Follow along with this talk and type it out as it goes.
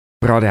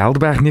Radio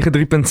Helderberg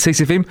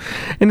 93.6 FM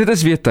en dit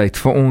is weer tyd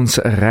vir ons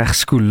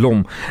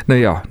regskolom. Nou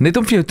ja, net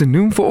om vir jou te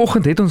noem,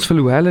 vanoggend het ons vir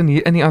Louwelen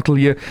hier in die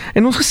ateljee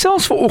en ons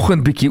gesels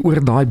vanoggend bietjie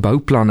oor daai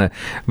bouplanne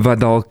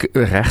wat dalk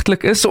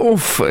regtelik is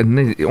of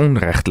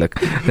onregtelik.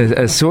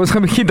 So ons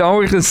gaan bietjie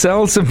daaroor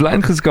gesels en bly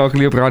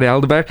ingeskakel op Radio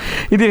Helderberg.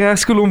 Hierdie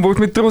regskolom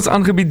word met trots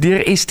aangebied deur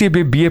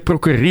STBB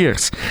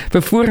Prokureurs.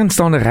 Vir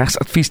vooraanstaande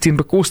regsadvies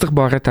teen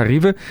bekostigbare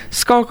tariewe,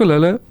 skakel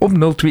hulle op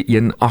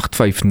 021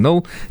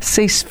 850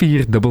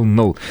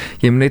 6400.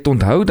 Jy moet net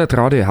onthou dat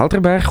Radio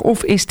Helderberg of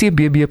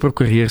STBB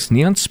Prokureurs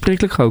nie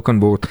aanspreeklik gehou kan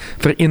word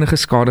vir enige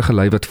skade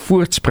gelei wat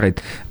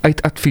voortspruit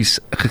uit advies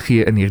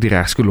gegee in hierdie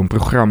regskolom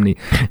program nie.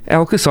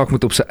 Elke saak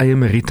moet op sy eie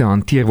meriete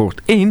hanteer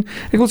word. En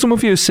ek wil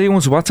sommer vir jou sê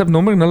ons WhatsApp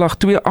nommer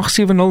 082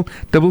 870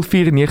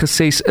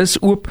 4496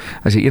 is oop.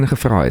 As jy enige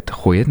vrae het,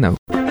 gooi dit nou.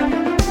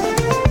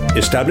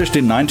 Established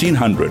in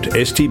 1900,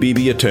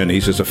 STBB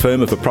Attorneys is a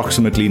firm of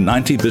approximately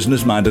 90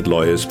 business-minded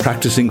lawyers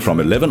practicing from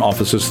 11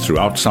 offices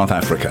throughout South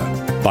Africa.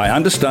 By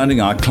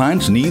understanding our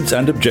clients' needs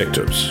and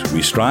objectives,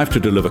 we strive to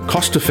deliver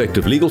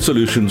cost-effective legal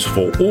solutions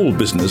for all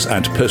business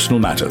and personal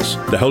matters.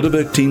 The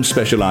Helderberg team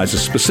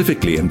specializes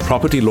specifically in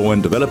property law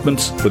and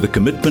developments with a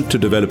commitment to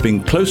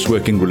developing close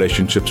working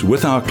relationships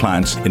with our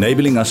clients,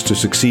 enabling us to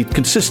succeed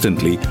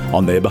consistently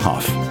on their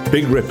behalf.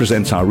 Big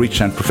represents our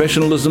reach and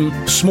professionalism.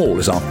 Small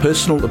is our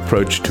personal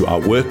approach to our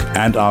work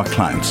and our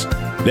clients.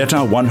 Let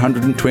our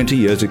 120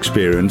 years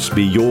experience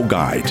be your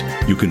guide.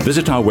 You can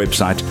visit our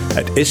website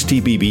at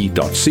stbb.co.za.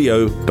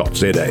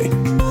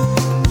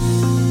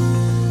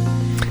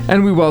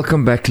 And we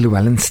welcome back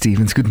Louwelen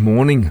Stevens. Good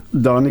morning.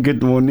 Donnie,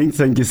 good morning.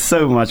 Thank you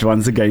so much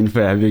once again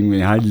for having me.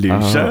 Hi,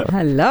 Lucia.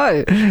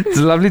 Hello. It's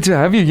lovely to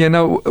have you. You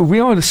know,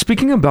 we are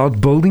speaking about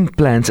building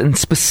plans and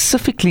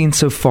specifically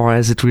insofar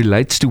as it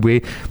relates to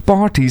where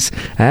parties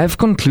have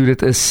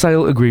concluded a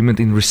sale agreement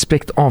in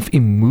respect of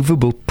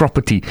immovable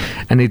property.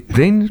 And it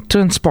then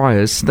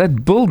transpires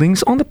that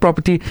buildings on the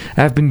property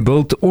have been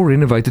built or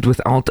renovated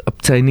without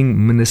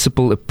obtaining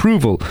municipal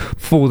approval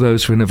for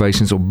those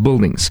renovations or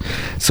buildings.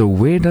 So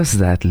where does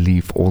that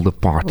leave all the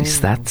parties?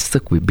 That's the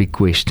big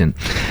question.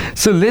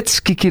 So let's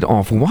kick it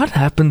off. What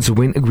happens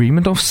when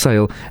agreement of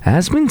sale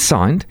has been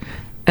signed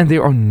and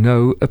there are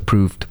no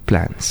approved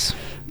plans?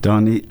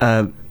 Donnie,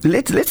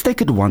 let's take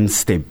it one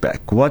step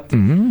back.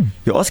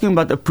 You're asking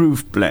about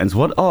approved plans.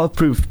 What are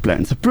approved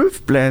plans?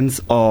 Approved plans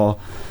are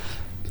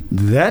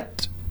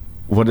that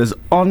what is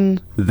on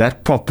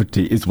that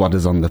property is what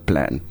is on the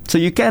plan. So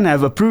you can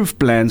have approved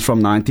plans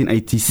from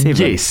 1987.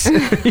 Yes,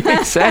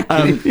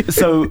 exactly.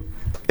 So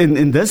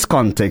in this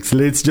context,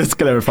 let's just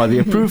clarify. The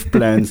approved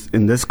plans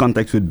in this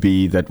context would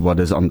be that what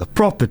is on the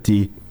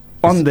property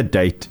on the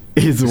date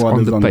is what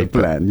is on the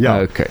plan. Yeah.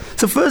 Okay.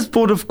 So first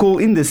port of call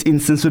in this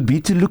instance would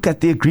be to look at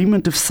the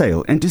agreement of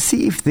sale and to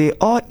see if there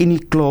are any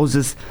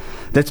clauses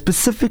that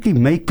specifically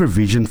make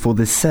provision for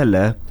the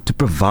seller to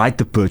provide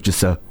the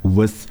purchaser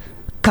with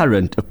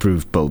current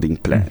approved building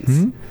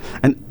plans.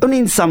 And only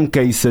in some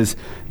cases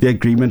the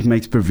agreement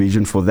makes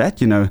provision for that,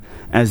 you know,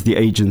 as the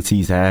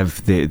agencies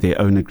have their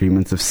own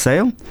agreements of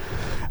sale.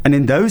 And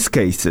in those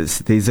cases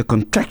there's a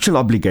contractual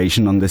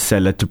obligation on the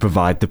seller to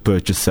provide the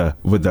purchaser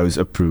with those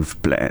approved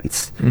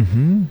plans.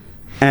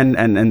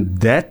 And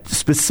that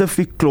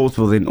specific clause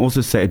will then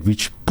also say at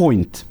which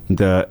point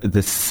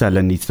the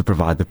seller needs to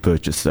provide the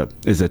purchaser.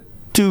 Is it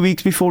 2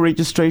 weeks before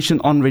registration,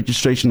 on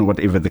registration, or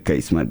whatever the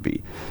case might be?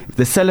 If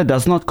the seller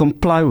does not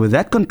comply with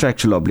that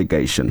contractual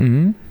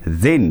obligation,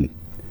 then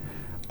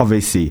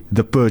obviously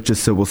the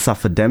purchaser will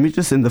suffer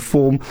damages in the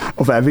form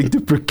of having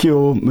to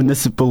procure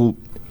municipal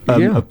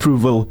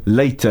approval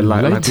later,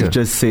 like we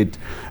just said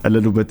a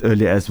little bit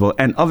earlier as well.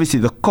 And obviously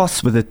the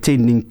costs with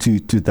attending to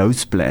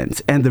those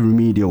plans and the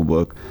remedial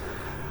work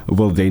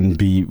will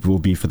be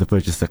for the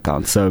purchase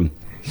account. So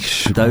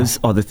those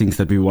are the things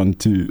that we want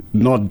to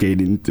not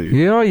get into.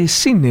 Ja, jy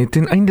sien net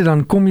en einde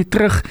dan kom jy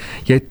terug,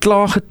 jy het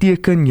klaar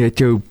geteken, jy het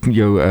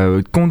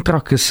jou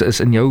kontrak is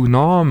in jou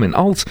naam en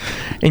als,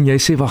 en jy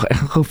sê wag, ek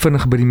gaan gou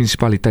vinnig by die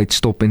munisipaliteit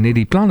stop en net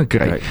die planne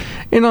kry.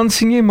 En dan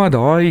sien jy maar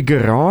daai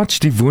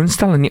garage, die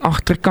woonstel aan die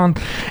agterkant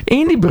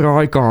en die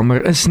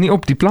braaikamer is nie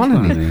op die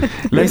planne nie.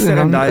 Luister,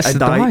 en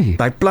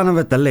daai planne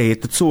wat hulle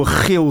het, het so 'n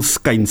geel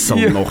skynsel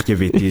nog, jy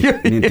weet jy,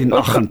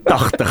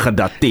 1988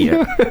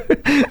 gedateer.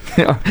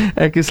 Ja,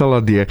 ek is al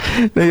daardeur.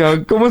 Nou ja,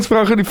 kom ons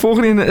vra gou die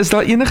volgende ene, is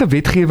daar enige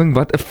wetgewing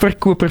wat 'n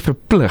verkoper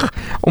verplig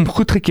om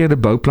goedgekeurde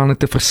bouplanne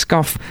te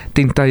verskaf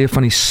ten tye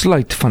van die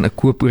sluit van 'n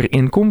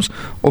koopooreenkoms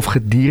of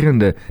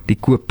gedurende die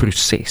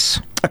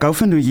koopproses? Ek hou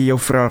van hoe jy jou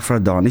vraag vra,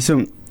 Dani,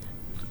 so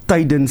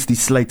tydens die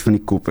sluit van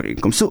die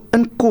koopooreenkoms. So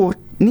in kort,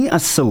 nie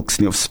as sulks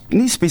nie, of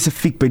nie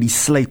spesifiek by die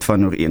sluit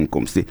van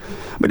ooreenkoms nie.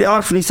 Maar die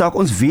aard van die saak,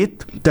 ons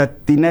weet dat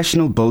die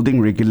National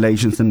Building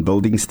Regulations and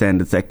Building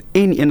Standards Act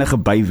en enige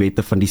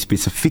bywette van die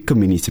spesifieke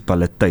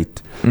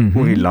munisipaliteit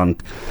oor die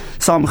land,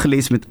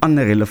 saamgelees met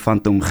ander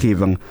relevante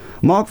omgewing,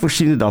 maak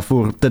voorsiening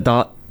daarvoor dat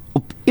daar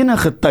op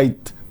enige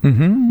tyd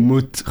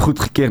moet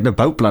goedgekeurde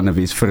bouplanne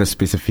wees vir 'n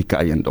spesifieke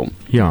eiendom.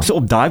 Ja. So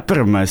op daai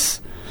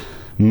premis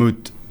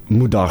moet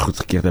moet daar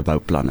goedgekeurde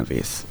bouplanne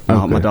wees.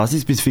 Okay. Maar daar is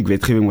nie spesifiek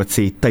wetgewing wat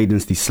sê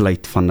tydens die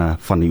sluit van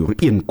die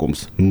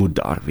ooreenkoms moet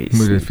daar wees.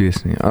 Moet dit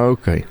wees nie.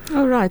 Okay.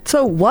 All right.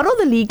 So what are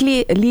the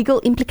legal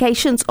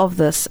implications of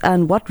this,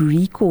 and what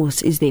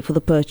recourse is there for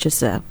the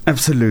purchaser?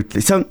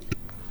 Absolutely. So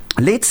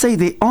let's say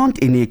there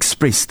aren't any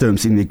express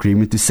terms in the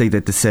agreement to say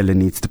that the seller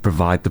needs to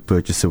provide the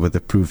purchaser with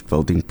approved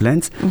building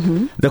plans.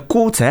 The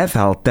courts have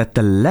held that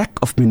the lack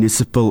of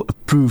municipal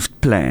approved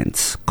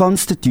plans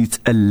constitutes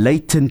a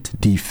latent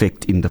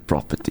defect in the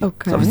property.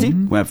 Okay. So obviously,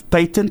 we have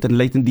patent and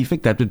latent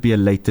defect. That would be a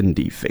latent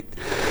defect.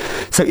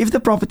 So if the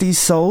property is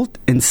sold,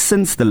 and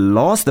since the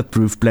last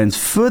approved plans,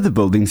 further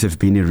buildings have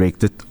been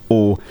erected,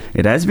 or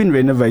it has been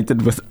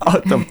renovated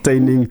without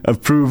obtaining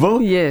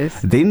approval, Yes.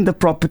 then the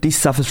property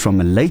suffers from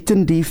a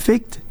latent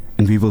defect,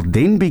 and we will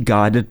then be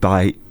guided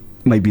by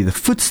maybe the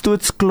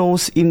footstewards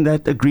clause in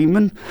that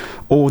agreement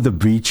or the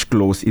breach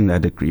clause in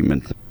that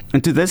agreement.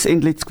 And to this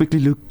end, let's quickly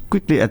look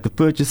at the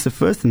purchaser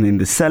first and then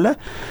the seller.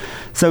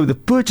 So the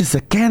purchaser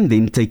can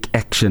then take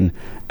action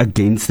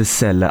against the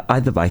seller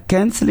either by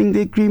cancelling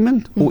the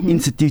agreement or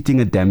instituting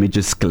a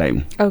damages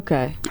claim.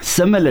 Okay.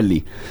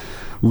 Similarly,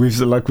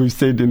 like we've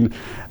said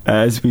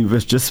as we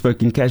was just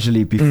spoken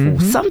casually before,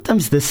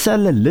 sometimes the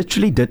seller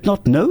literally did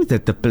not know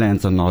that the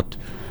plans are not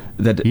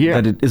that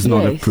it is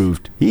not Yes.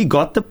 approved. He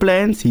got the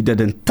plans, he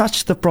didn't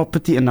touch the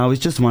property, and now he's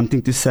just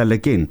wanting to sell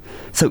again.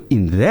 So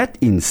in that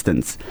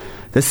instance,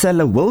 the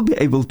seller will be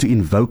able to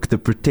invoke the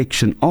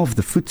protection of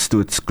the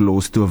footstewards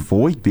clause to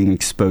avoid being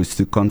exposed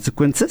to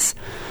consequences.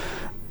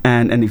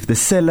 And if the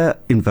seller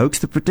invokes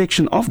the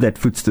protection of that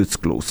footstewards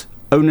clause,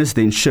 onus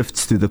then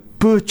shifts to the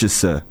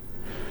purchaser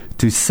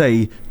to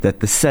say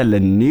that the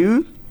seller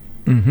knew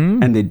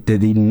and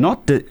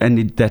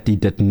that he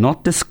did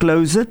not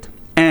disclose it,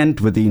 and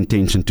with the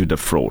intention to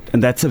defraud.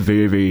 And that's a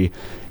very, very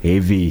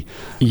heavy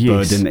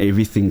burden,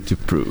 everything to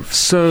prove.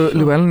 So,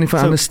 Llewellyn, if I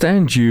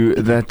understand you,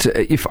 that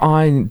if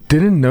I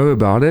didn't know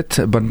about it,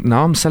 but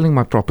now I'm selling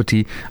my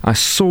property, I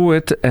saw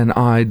it and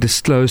I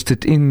disclosed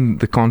it in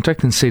the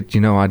contract and said,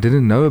 I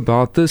didn't know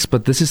about this,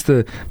 but this is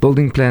the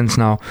building plans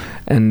now,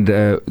 and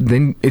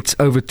then it's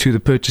over to the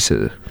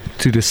purchaser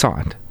to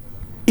decide.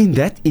 In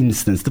that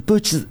instance, the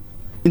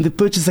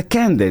purchaser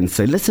can then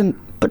say, listen,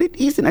 but it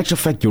is in actual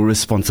fact your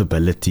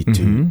responsibility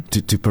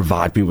to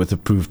provide me with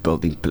approved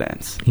building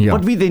plans. Yeah.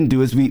 What we then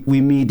do is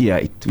we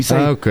mediate. We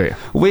say,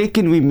 where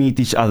can we meet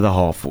each other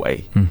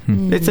halfway?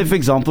 Let's say, for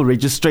example,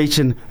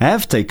 registration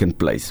have taken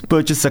place.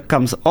 Purchaser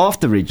comes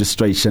after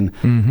registration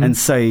and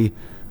say,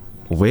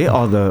 where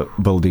are the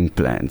building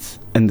plans?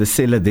 And the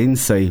seller then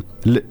say,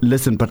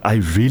 listen, but I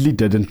really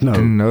didn't know.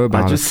 Didn't know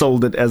about I just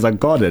sold it as I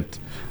got it,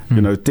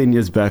 10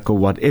 years back or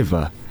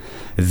whatever.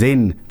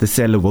 Then the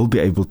seller will be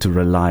able to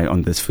rely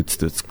on this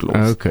footstewards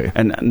clause. Okay.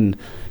 And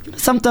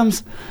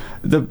sometimes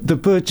the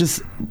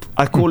purchase,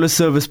 I call a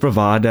service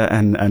provider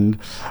and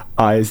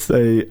I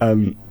say,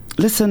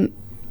 listen,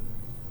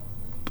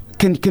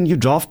 can you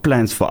draft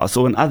plans for us?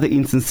 Or in other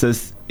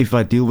instances, if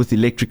I deal with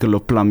electrical or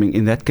plumbing,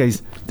 in that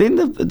case, then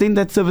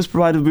that service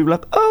provider will be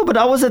like, oh, but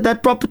I was at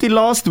that property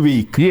last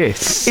week.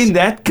 Yes. In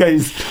that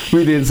case,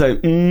 we then say,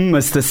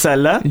 Mr.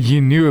 Seller,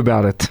 You knew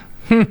about it.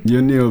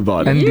 you knew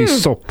about it. And die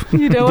sop.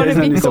 You don't want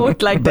to be There's only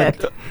caught like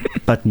that.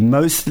 But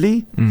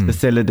mostly, the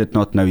seller did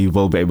not know. He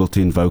will be able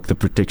to invoke the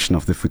protection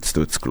of the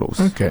footstewards clause.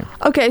 Okay.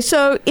 Okay,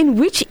 so in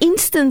which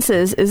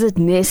instances is it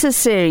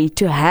necessary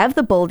to have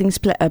the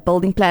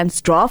building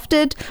plans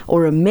drafted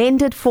or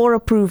amended for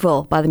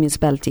approval by the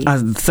municipality?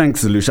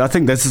 Thanks, Lucia. I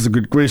think this is a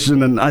good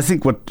question, and I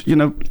think what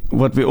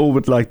we all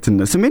would like to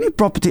know. So many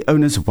property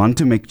owners want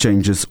to make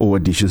changes or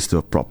additions to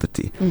a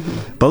property.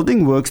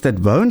 Building works that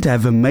won't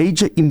have a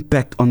major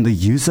impact on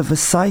the use of a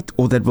site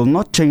or that will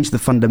not change the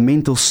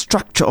fundamental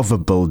structure of a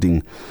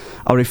building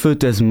are referred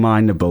to as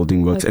minor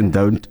building works, and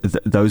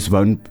those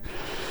won't.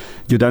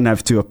 You don't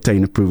have to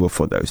obtain approval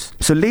for those.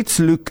 So let's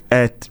look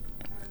at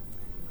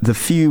the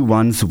few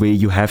ones where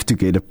you have to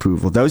get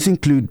approval. Those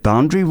include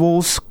boundary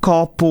walls,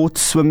 carports,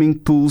 swimming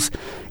pools,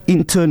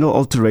 internal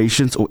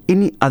alterations, or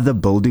any other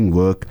building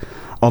work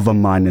of a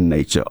minor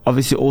nature.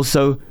 Obviously,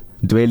 also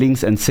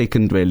dwellings and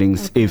second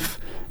dwellings if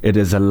it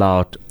is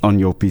allowed on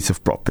your piece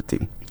of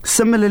property.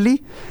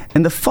 Similarly,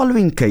 in the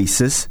following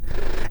cases,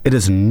 it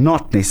is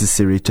not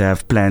necessary to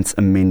have plans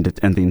amended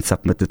and then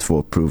submitted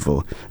for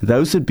approval.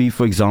 Those would be,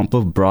 for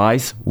example,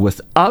 braais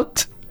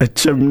without a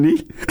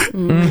chimney,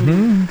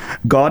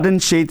 garden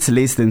sheds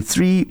less than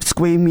 3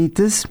 square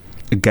meters,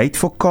 a gate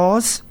for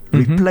cars,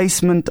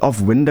 replacement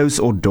of windows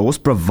or doors,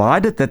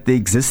 provided that the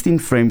existing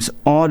frames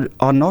are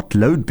not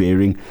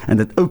load-bearing and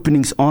that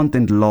openings aren't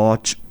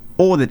enlarged,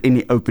 or that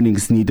any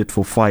openings needed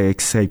for fire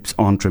escapes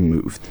aren't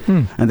removed.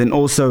 And then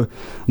also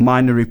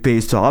minor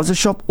repairs to a house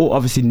shop, or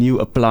obviously new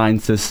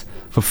appliances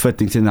for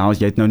fittings in the house.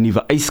 Jy het nou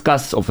nuwe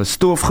yskas of 'n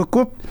stoof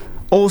gekoop.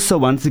 Also,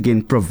 once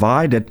again,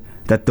 provided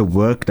that the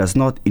work does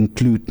not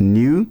include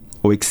new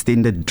or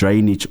extended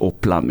drainage or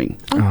plumbing.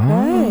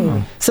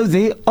 Okay. So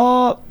there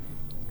are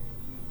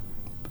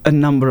a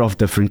number of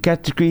different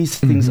categories.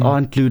 Things are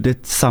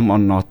included, some are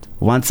not.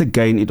 Once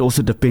again, it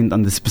also depends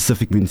on the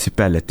specific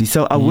municipality.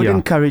 So I would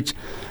encourage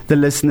the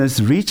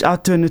listeners, reach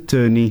out to an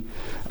attorney,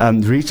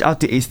 reach out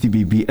to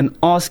STBB and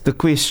ask the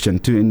question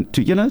to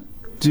ensure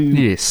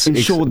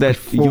that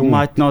you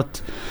might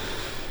not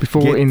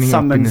get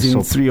summons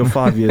in 3 or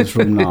 5 years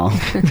from now.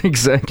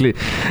 Exactly.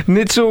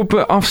 Net so op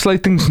 'n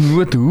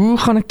afsluitingsnoot, hoe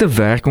gaan ek te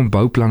werk om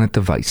bouplanne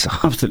te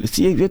wysig? Absoluut.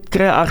 Jy weet,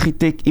 kry 'n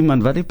argitek,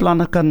 iemand wat die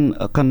planne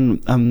kan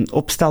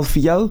opstel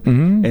vir jou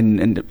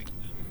en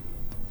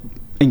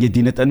jy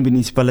dien dit in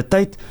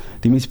munisipaliteit.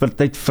 Die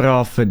munisipaliteit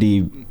vra vir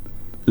die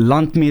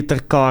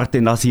landmeterkaart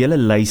en daar's 'n hele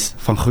lys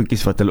van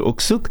goedjies wat hulle ook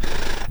soek.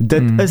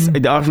 Dit is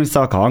uit die aard van die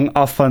saak hang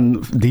af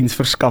van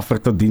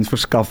diensverskaffer tot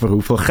diensverskaffer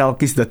hoeveel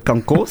geldjies dit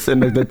kan kos en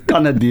dit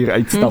kan 'n duur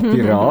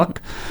uitstapie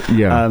raak.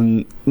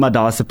 Maar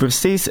daar's 'n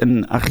proses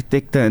en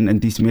argitekte en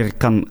dis meer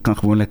kan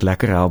gewoonlik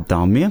lekker help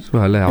daarmee. So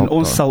hulle help. En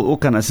ons sal ook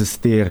kan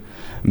assisteer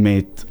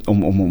met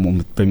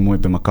om dit mooi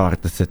bymekaar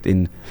te sit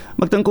en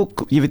maar ek dink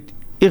ook jy weet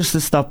eerste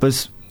stap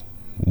is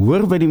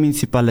hoor by die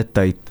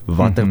munisipaliteit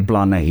watter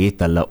planne het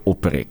hulle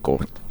op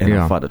rekord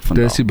en vat dit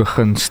vandaan. Dis die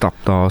begin stap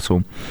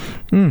daarso.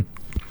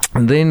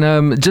 And then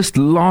just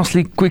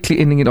lastly, quickly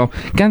ending it off,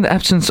 can the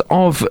absence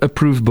of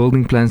approved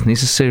building plans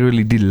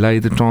necessarily delay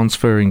the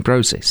transferring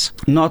process?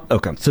 Not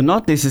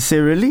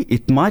necessarily.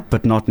 It might,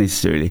 but not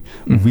necessarily.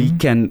 We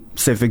can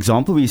say, for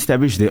example, we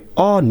establish there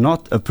are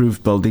not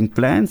approved building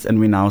plans and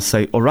we now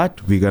say, all right,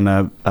 we're going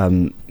to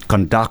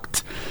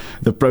conduct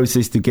the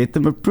process to get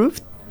them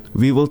approved.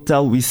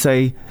 We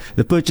say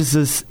the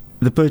purchaser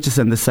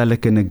and the seller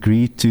can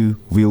agree to,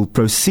 we'll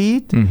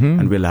proceed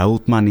and we'll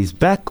hold monies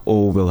back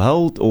or we'll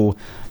hold or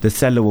the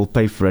seller will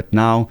pay for it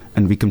now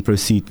and we can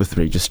proceed with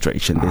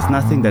registration. There's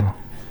nothing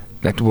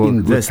that will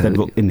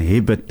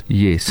inhibit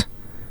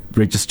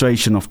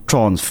registration of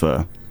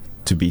transfer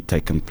to be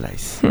taken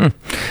place.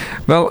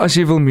 Wel, as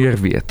jy wil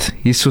meer weet,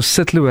 hierso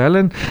sit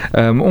Llewellyn,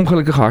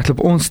 ongelukkig hardloop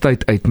ons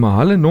tyd uit, maar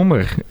hulle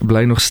nommer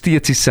bly nog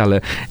steeds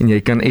dieselfde en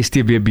jy kan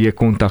STBB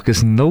kontak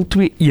is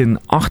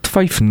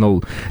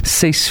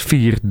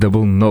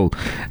 021-850-6400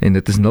 en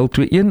dit is 021-850-6400.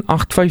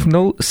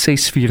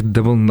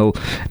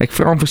 Ek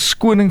vra om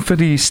verskoning vir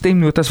die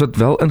stemnotas wat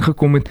wel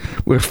ingekom het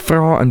oor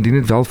vrae, indien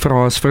dit wel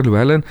vrae is vir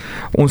Llewellyn.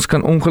 Ons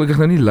kan ongelukkig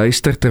nou nie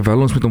luister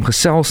terwyl ons met hom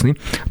gesels nie,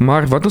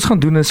 maar wat ons gaan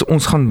doen is,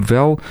 ons gaan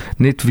wel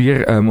net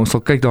weer, ons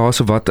sal kyk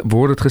daarso wat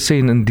word dit gesê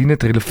en indien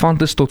dit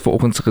relevant is tot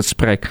vanoggend se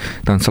gesprek,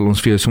 dan sal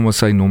ons vir jou sommer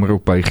sy nommer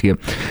ook bygee.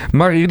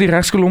 Maar hierdie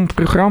regskolom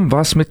program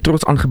was met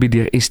trots aangebied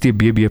deur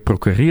STBB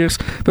Prokureurs.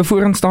 Vir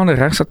vooraanstaande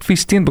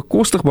regsadvies teen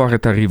bekostigbare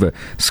tariewe,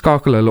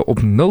 skakel hulle op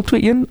 021-850-6400.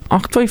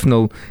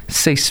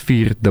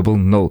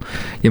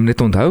 Jy moet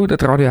net onthou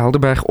dat Radio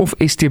Helderberg of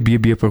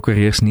STBB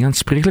Prokureurs nie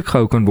aanspreeklik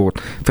gehou kan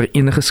word vir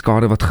enige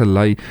skade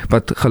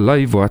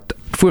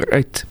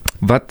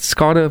wat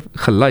skade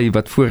gelei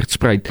wat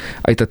voortspruit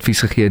uit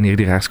advies gegee in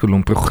hierdie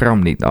regskolom program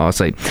nie. Daar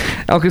sê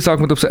elke saak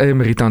moet op sy eie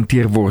meriete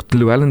hanteer word.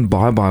 Llewellyn,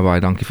 baie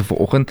dankie vir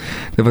vanoggend.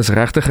 Dit was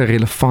regtig 'n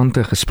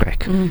relevante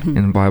gesprek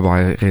en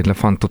baie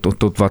relevant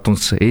tot wat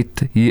ons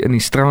het hier in die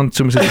strand,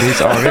 soos dit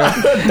is area.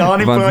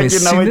 Dani, praat jy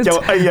nou met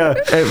jou eie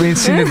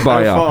mens sien dit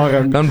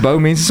baie. Dan bou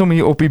mense sommer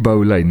hier op die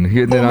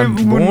boulyn. Dan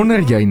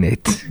wonder jy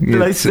net.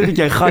 Luister,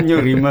 jy gaan jou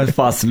rieme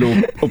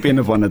vasloop op een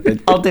of ander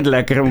tyd. Altyd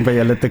lekker om by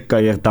julle te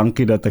kuier.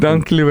 Dankie dat ek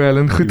Dankie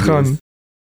Llewellyn, goed gaan.